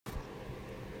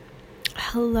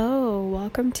Hello,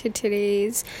 welcome to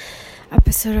today's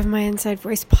episode of my Inside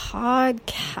Voice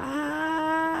podcast.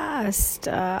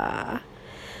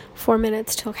 4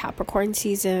 minutes till Capricorn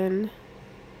season,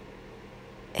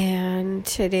 and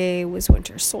today was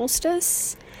winter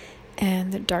solstice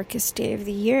and the darkest day of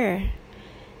the year,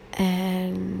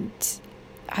 and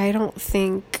I don't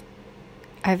think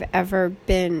I've ever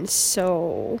been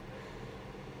so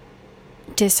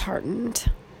disheartened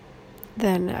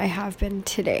than I have been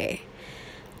today.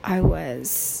 I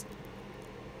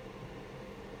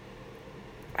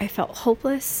felt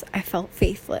hopeless. I felt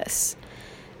faithless.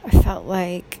 I felt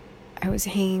like I was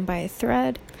hanging by a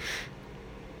thread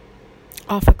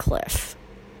off a cliff,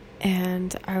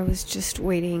 and I was just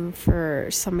waiting for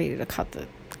somebody to cut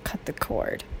the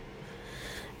cord.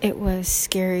 It was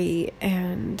scary,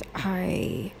 and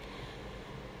I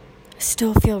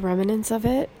still feel remnants of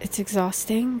it. It's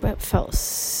exhausting, but felt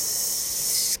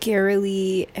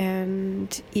scarily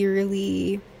and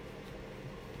eerily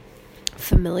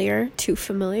familiar, too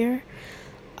familiar.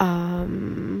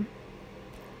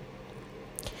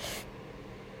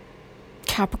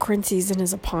 Capricorn season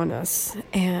is upon us,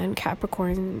 and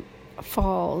Capricorn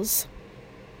falls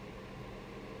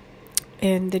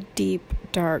in the deep,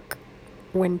 dark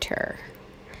winter.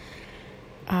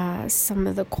 Some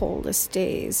of the coldest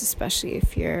days, especially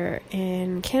if you're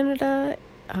in Canada,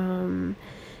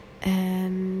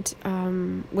 and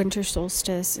winter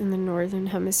solstice in the northern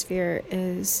hemisphere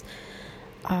is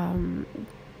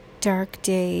dark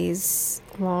days,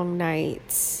 long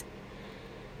nights,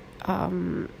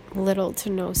 little to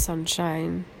no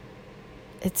sunshine.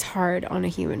 It's hard on a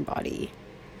human body,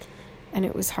 and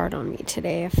it was hard on me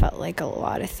today. I felt like a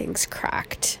lot of things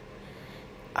cracked,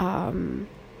 and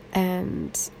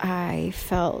I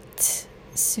felt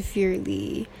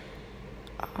severely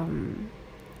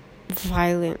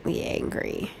violently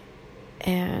angry,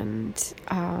 and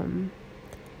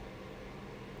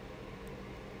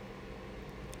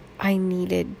I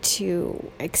needed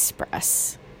to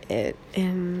express it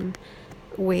in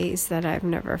ways that I've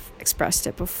never expressed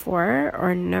it before,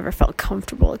 or never felt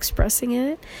comfortable expressing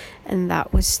it, and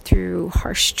that was through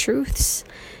harsh truths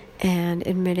and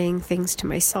admitting things to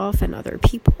myself and other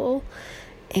people,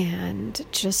 and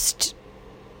just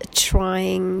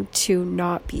trying to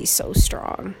not be so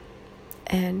strong,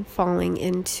 and falling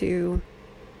into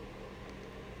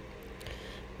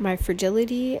my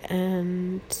fragility,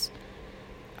 and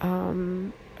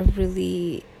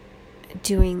really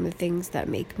doing the things that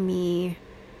make me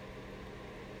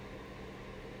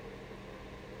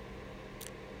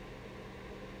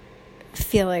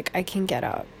feel like I can get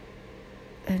up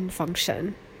and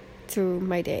function through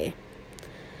my day,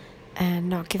 and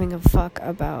not giving a fuck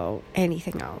about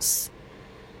anything else,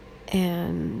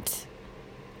 and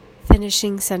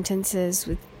finishing sentences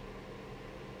with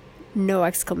no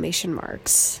exclamation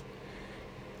marks,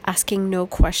 asking no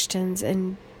questions,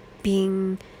 and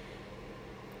being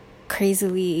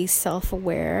crazily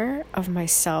self-aware of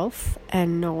myself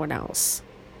and no one else,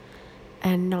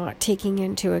 and not taking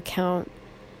into account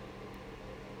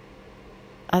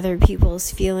other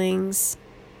people's feelings,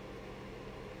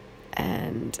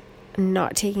 and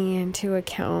not taking into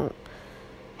account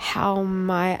how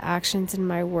my actions and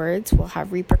my words will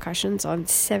have repercussions on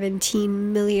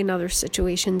 17 million other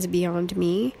situations beyond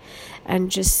me,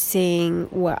 and just saying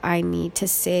what I need to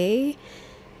say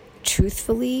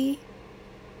truthfully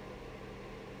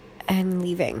and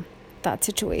leaving that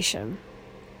situation.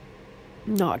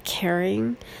 Not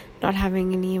caring, not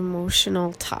having any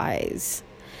emotional ties.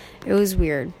 It was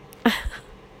weird.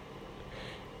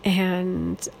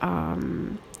 And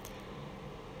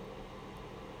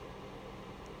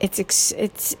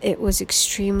it was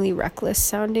extremely reckless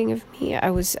sounding of me. I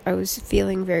was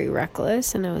feeling very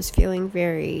reckless, and I was feeling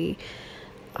very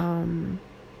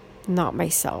not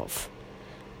myself.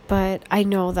 But I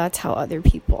know that's how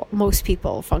most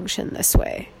people function this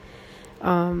way.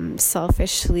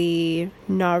 Selfishly,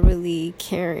 not really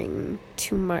caring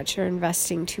too much, or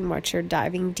investing too much, or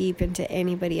diving deep into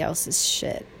anybody else's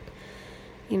shit.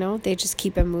 They just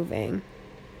keep it moving.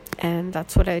 And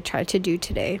that's what I tried to do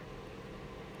today.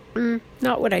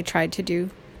 Not what I tried to do.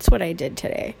 It's what I did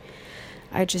today.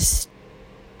 I've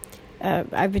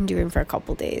been doing for a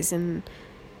couple days, and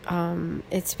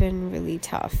it's been really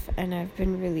tough, and I've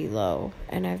been really low,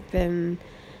 and I've been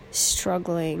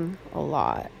struggling a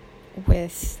lot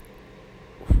with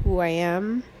who I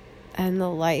am and the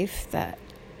life that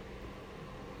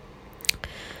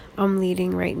I'm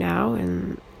leading right now,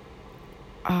 and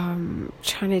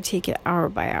trying to take it hour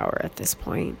by hour at this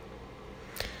point.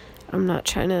 I'm not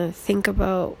trying to think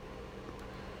about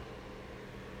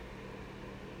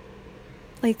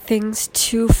like things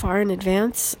too far in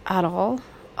advance at all.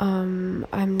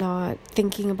 I'm not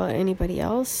thinking about anybody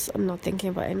else. I'm not thinking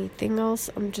about anything else.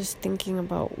 I'm just thinking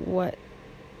about what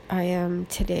I am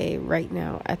today, right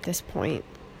now, at this point.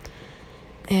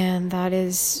 And that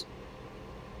is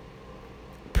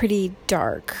pretty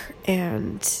dark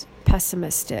and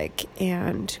pessimistic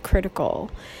and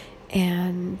critical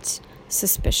and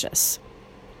suspicious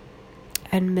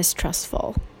and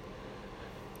mistrustful.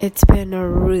 It's been a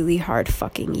really hard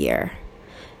fucking year.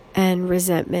 And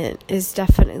resentment is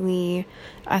definitely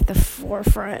at the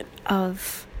forefront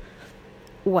of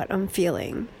what I'm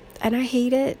feeling. And I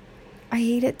hate it. I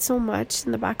hate it so much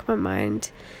in the back of my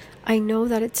mind. I know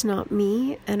that it's not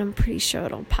me, and I'm pretty sure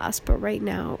it'll pass. But right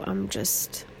now,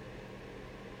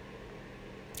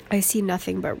 I see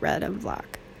nothing but red and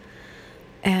black.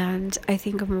 And I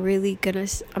think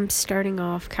I'm starting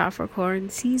off Capricorn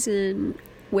season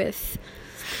with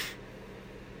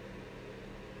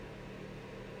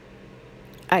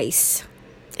ice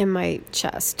in my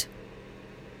chest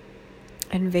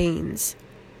and veins.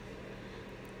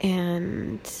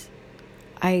 And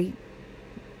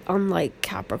unlike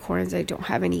Capricorns, I don't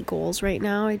have any goals right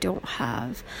now. I don't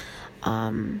have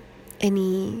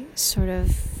any sort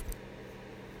of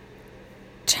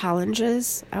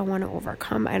challenges I want to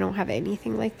overcome. I don't have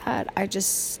anything like that. I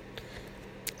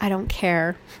don't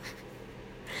care.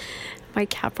 My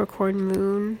Capricorn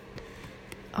moon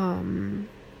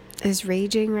is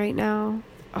raging right now.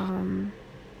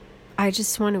 I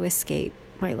just want to escape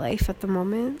my life at the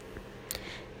moment.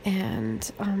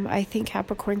 And I think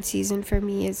Capricorn season for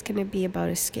me is going to be about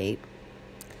escape,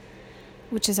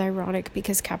 which is ironic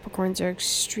because Capricorns are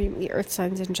extremely, earth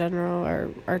signs in general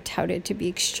are touted to be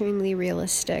extremely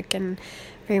realistic and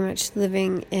very much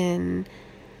living in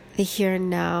the here and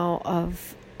now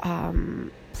of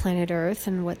planet Earth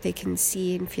and what they can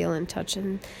see and feel and touch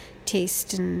and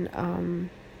taste and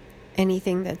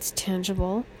anything that's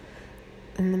tangible.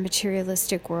 In the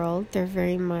materialistic world, they're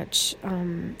very much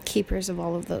keepers of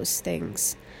all of those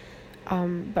things.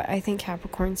 But I think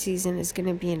Capricorn season is going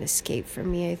to be an escape for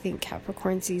me. I think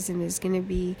Capricorn season is going to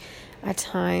be a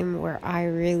time where I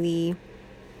really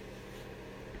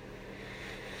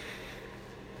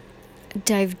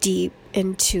dive deep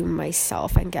into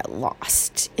myself and get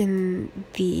lost in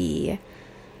the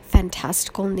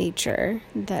fantastical nature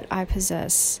that I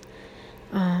possess.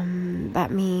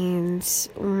 That means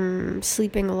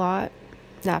sleeping a lot,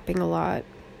 napping a lot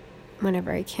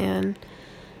whenever I can,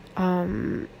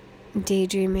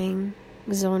 daydreaming,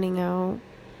 zoning out,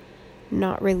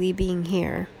 not really being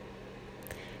here.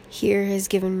 Here has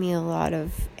given me a lot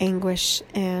of anguish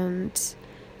and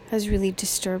has really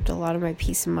disturbed a lot of my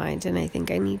peace of mind, and I think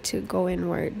I need to go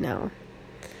inward now.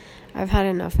 I've had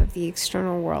enough of the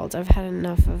external world. I've had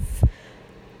enough of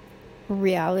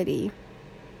reality.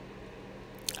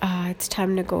 It's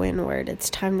time to go inward. It's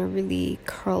time to really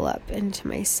curl up into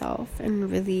myself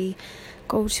and really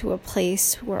go to a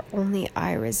place where only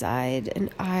I reside and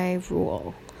I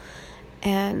rule.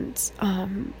 And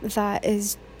I'm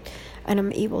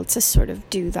able to sort of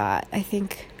do that, I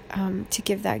think, to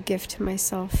give that gift to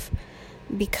myself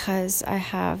because I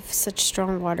have such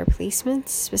strong water placements,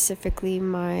 specifically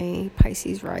my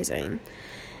Pisces rising.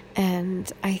 And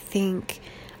I think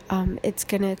it's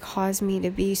going to cause me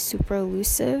to be super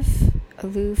aloof,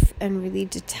 and really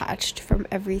detached from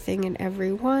everything and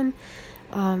everyone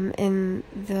in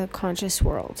the conscious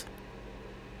world.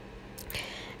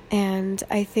 And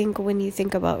I think when you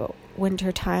think about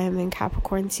winter time and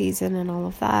Capricorn season and all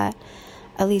of that,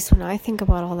 at least when I think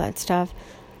about all that stuff,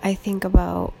 I think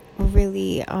about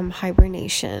really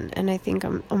hibernation. And I think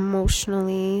I'm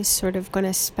emotionally sort of going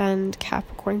to spend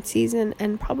Capricorn season,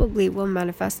 and probably will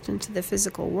manifest into the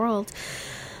physical world,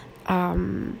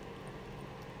 I'm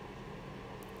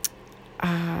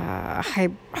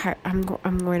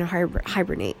going to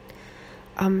hibernate.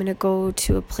 I'm going to go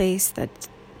to a place that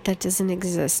doesn't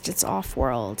exist. It's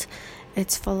off-world.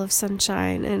 It's full of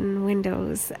sunshine and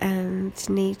windows and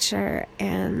nature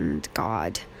and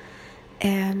God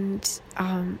and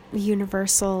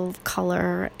universal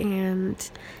color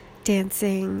and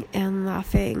dancing and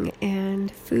laughing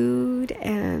and food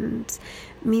and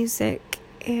music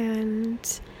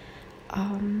and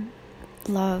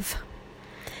love.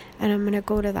 And I'm going to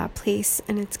go to that place,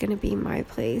 and it's going to be my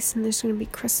place, and there's going to be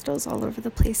crystals all over the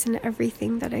place, and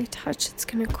everything that I touch, it's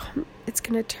going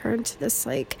to turn to this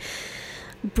like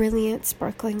brilliant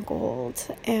sparkling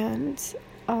gold. And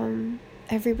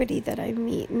everybody that I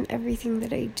meet and everything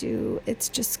that I do, it's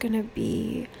just going to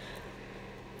be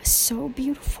so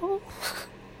beautiful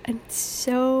and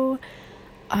so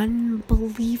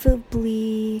unbelievably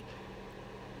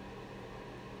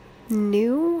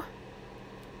new,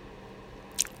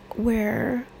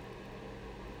 where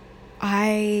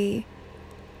I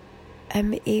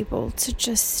am able to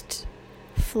just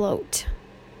float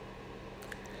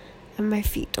and my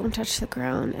feet don't touch the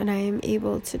ground, and I am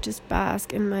able to just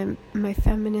bask in my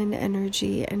feminine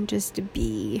energy and just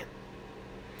be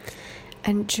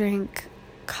and drink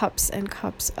cups and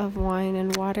cups of wine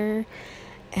and water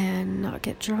and not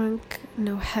get drunk.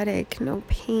 No headache, no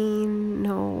pain,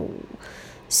 no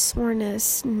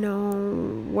soreness, no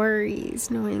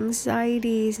worries, no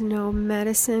anxieties, no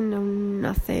medicine, no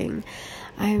nothing.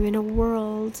 I am in a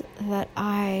world that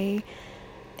my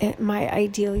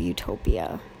ideal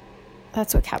utopia.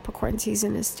 That's what Capricorn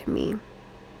season is to me.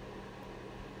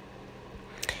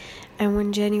 And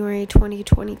when January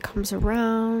 2020 comes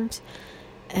around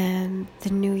and the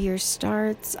new year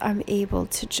starts, I'm able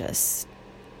to just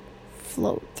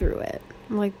float through it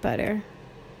like butter.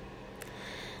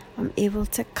 I'm able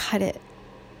to cut it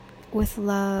with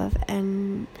love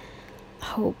and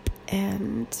hope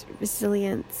and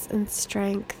resilience and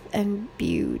strength and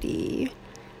beauty.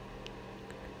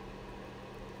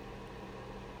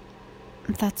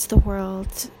 That's the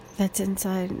world that's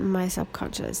inside my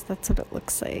subconscious. That's what it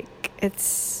looks like.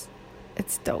 It's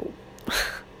dope.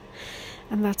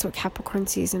 And that's what Capricorn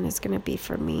season is going to be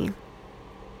for me.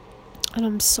 And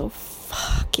I'm so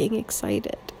fucking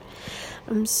excited.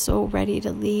 I'm so ready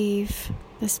to leave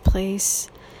this place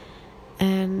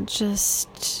and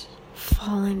just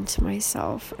fall into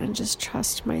myself and just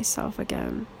trust myself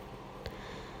again.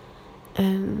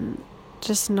 And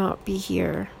just not be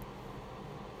here.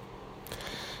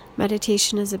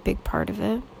 Meditation is a big part of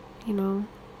it,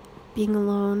 being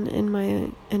alone in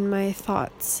my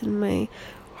thoughts, in my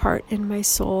heart, in my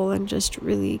soul, and just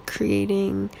really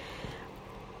creating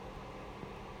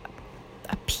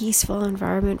a peaceful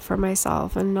environment for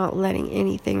myself and not letting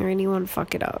anything or anyone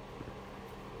fuck it up.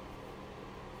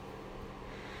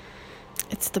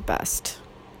 It's the best.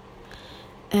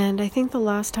 And I think the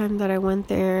last time that I went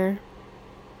there,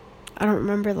 I don't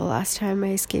remember the last time I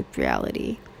escaped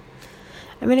reality.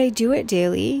 I mean, I do it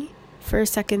daily for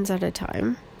seconds at a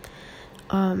time.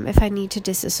 If I need to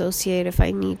disassociate, if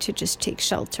I need to just take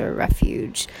shelter,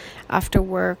 refuge after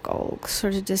work, I'll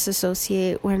sort of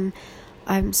disassociate. When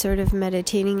I'm sort of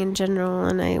meditating in general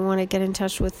and I want to get in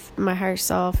touch with my higher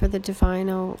self or the divine,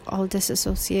 I'll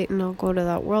disassociate and I'll go to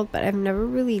that world. But I've never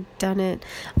really done it.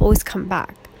 I've always come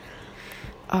back.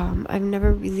 I've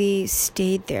never really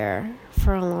stayed there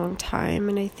for a long time,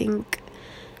 and I think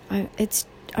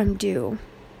I'm due.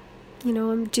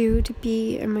 I'm due to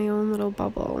be in my own little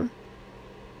bubble.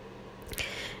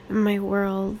 In my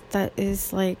world that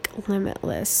is like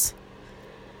limitless.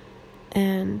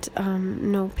 And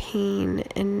no pain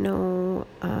and no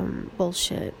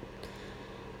bullshit.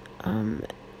 And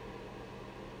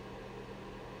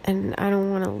I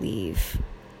don't want to leave.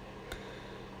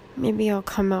 Maybe I'll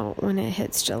come out when it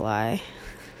hits July.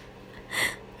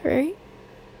 Right?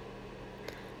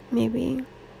 Maybe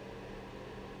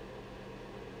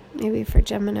for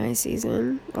Gemini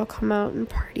season, I'll come out and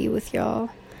party with y'all,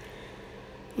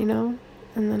 and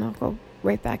then I'll go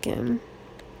right back in.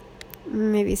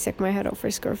 Maybe stick my head out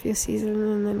for Scorpio season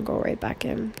and then go right back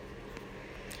in.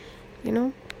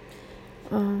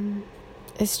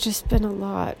 It's just been a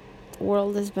lot. The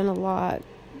world has been a lot.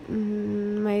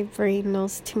 My brain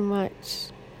knows too much.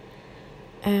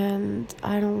 And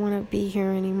I don't want to be here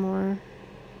anymore.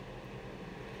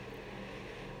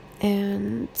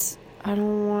 And I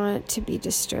don't want to be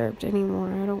disturbed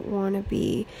anymore. I don't want to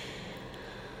be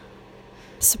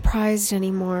surprised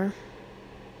anymore.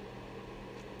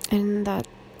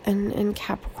 And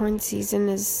Capricorn season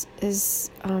is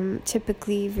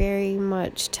typically very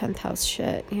much 10th house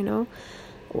shit,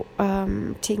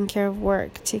 taking care of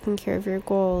work, taking care of your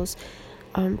goals,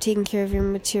 taking care of your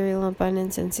material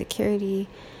abundance and security.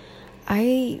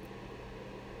 I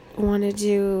want to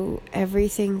do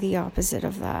everything the opposite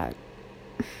of that.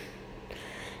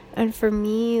 And for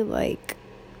me,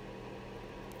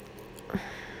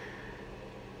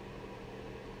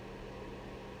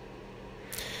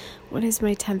 what is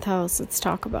my 10th house? Let's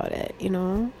talk about it,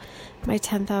 My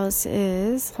 10th house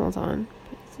is, hold on,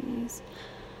 Pisces,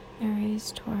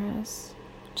 Aries, Taurus,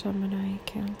 Gemini,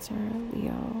 Cancer,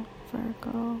 Leo,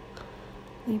 Virgo,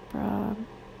 Libra,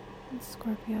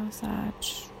 Scorpio,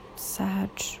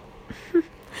 Sag.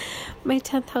 My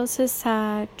 10th house is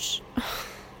Sag.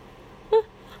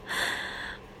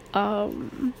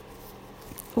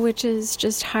 Which is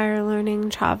just higher learning,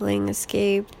 traveling,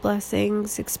 escape,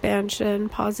 blessings, expansion,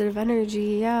 positive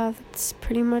energy. Yeah, that's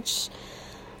pretty much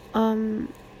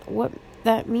what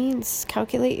that means.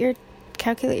 Calculate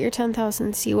calculate your 10th house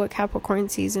and see what Capricorn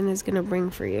season is going to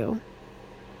bring for you.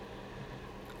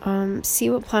 See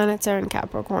what planets are in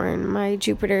Capricorn. My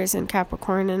Jupiter is in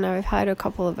Capricorn, and I've had a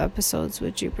couple of episodes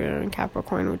with Jupiter in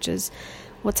Capricorn, which is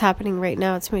what's happening right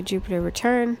now. It's my Jupiter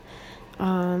return.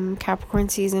 Capricorn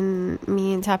season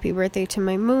means happy birthday to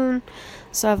my moon.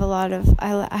 So I have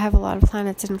a lot of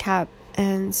planets in Cap,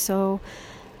 and so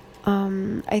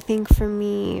I think for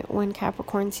me, when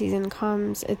Capricorn season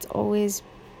comes, it's always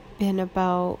been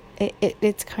about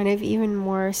it's kind of even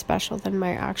more special than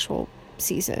my actual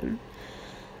season,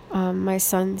 my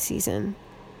sun season.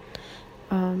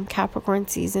 Capricorn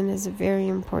season is a very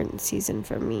important season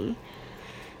for me.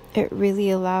 It really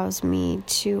allows me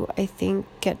to, I think,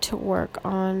 get to work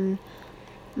on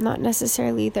not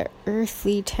necessarily the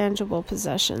earthly tangible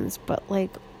possessions, but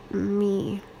like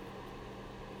me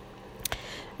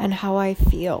and how I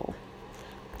feel,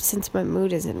 since my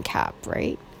mood is in Cap,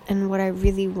 right? And what I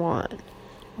really want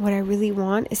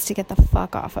is to get the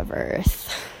fuck off of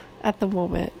Earth at the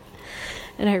moment.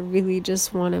 And I really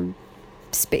just want to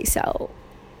space out,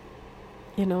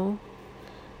 and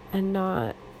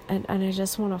I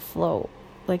just want to float.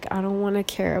 Like, I don't want to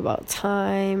care about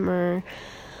time or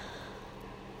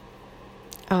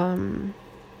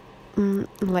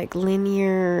like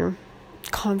linear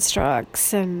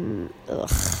constructs and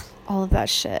all of that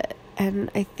shit.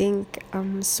 And I think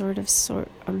I'm sort of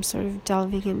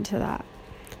delving into that.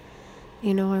 I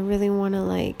really want to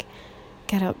like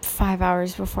get up 5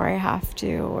 hours before I have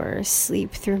to, or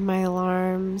sleep through my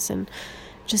alarms and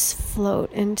just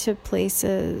float into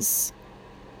places,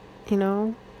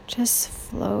 just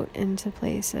float into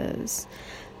places.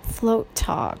 Float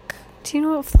talk. Do you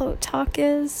know what float talk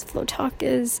is? Float talk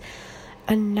is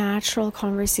a natural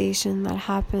conversation that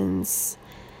happens,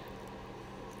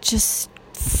 just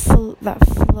that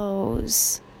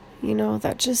flows,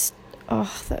 that just,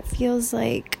 that feels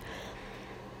like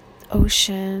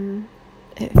ocean.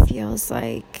 It feels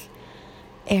like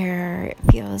air. It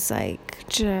feels like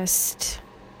just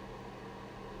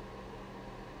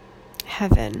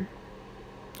heaven.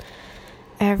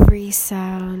 Every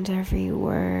sound, every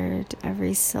word,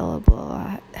 every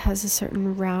syllable has a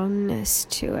certain roundness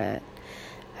to it,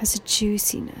 has a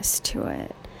juiciness to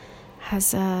it,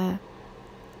 has a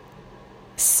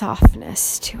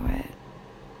softness to it.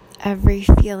 Every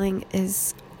feeling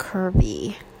is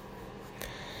curvy.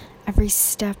 Every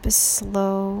step is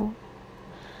slow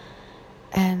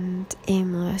and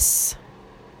aimless.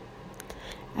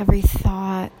 Every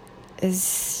thought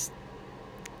is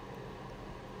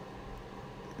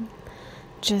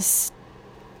just,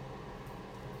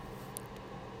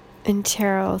 in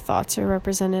tarot, thoughts are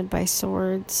represented by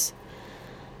swords.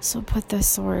 So put the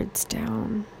swords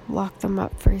down, lock them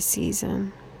up for a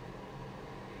season.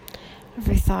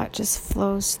 Every thought just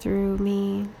flows through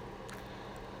me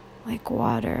like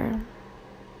water,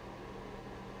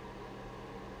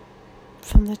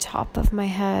 from the top of my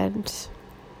head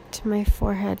to my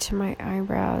forehead, to my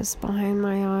eyebrows, behind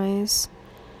my eyes,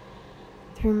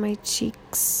 through my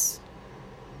cheeks,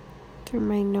 through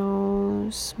my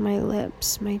nose, my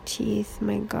lips, my teeth,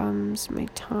 my gums, my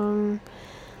tongue,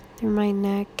 through my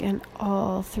neck, and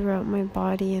all throughout my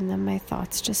body. And then my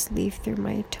thoughts just leave through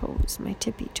my toes, my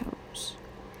tippy toes.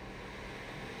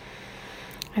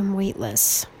 I'm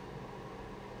weightless.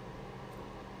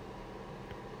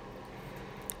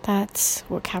 That's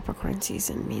what Capricorn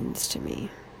season means to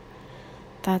me.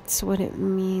 That's what it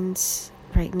means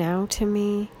right now to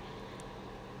me.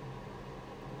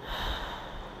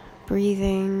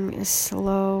 Breathing is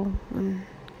slow and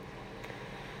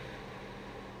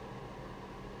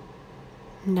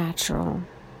natural.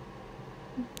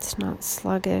 It's not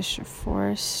sluggish or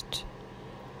forced.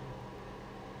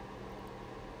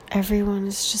 Everyone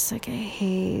is just like a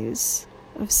haze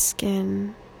of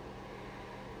skin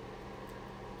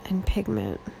and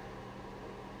pigment.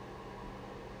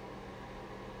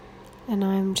 And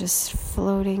I'm just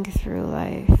floating through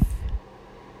life.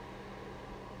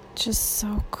 Just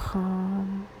so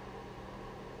calm.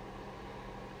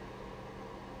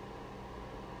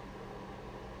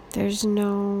 There's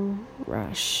no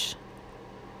rush.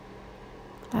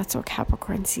 That's what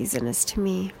Capricorn season is to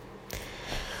me.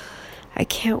 I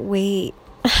can't wait.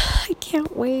 I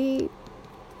can't wait.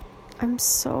 I'm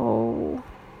so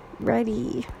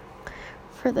ready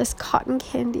for this cotton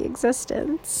candy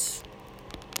existence.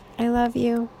 I love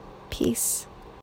you. Peace.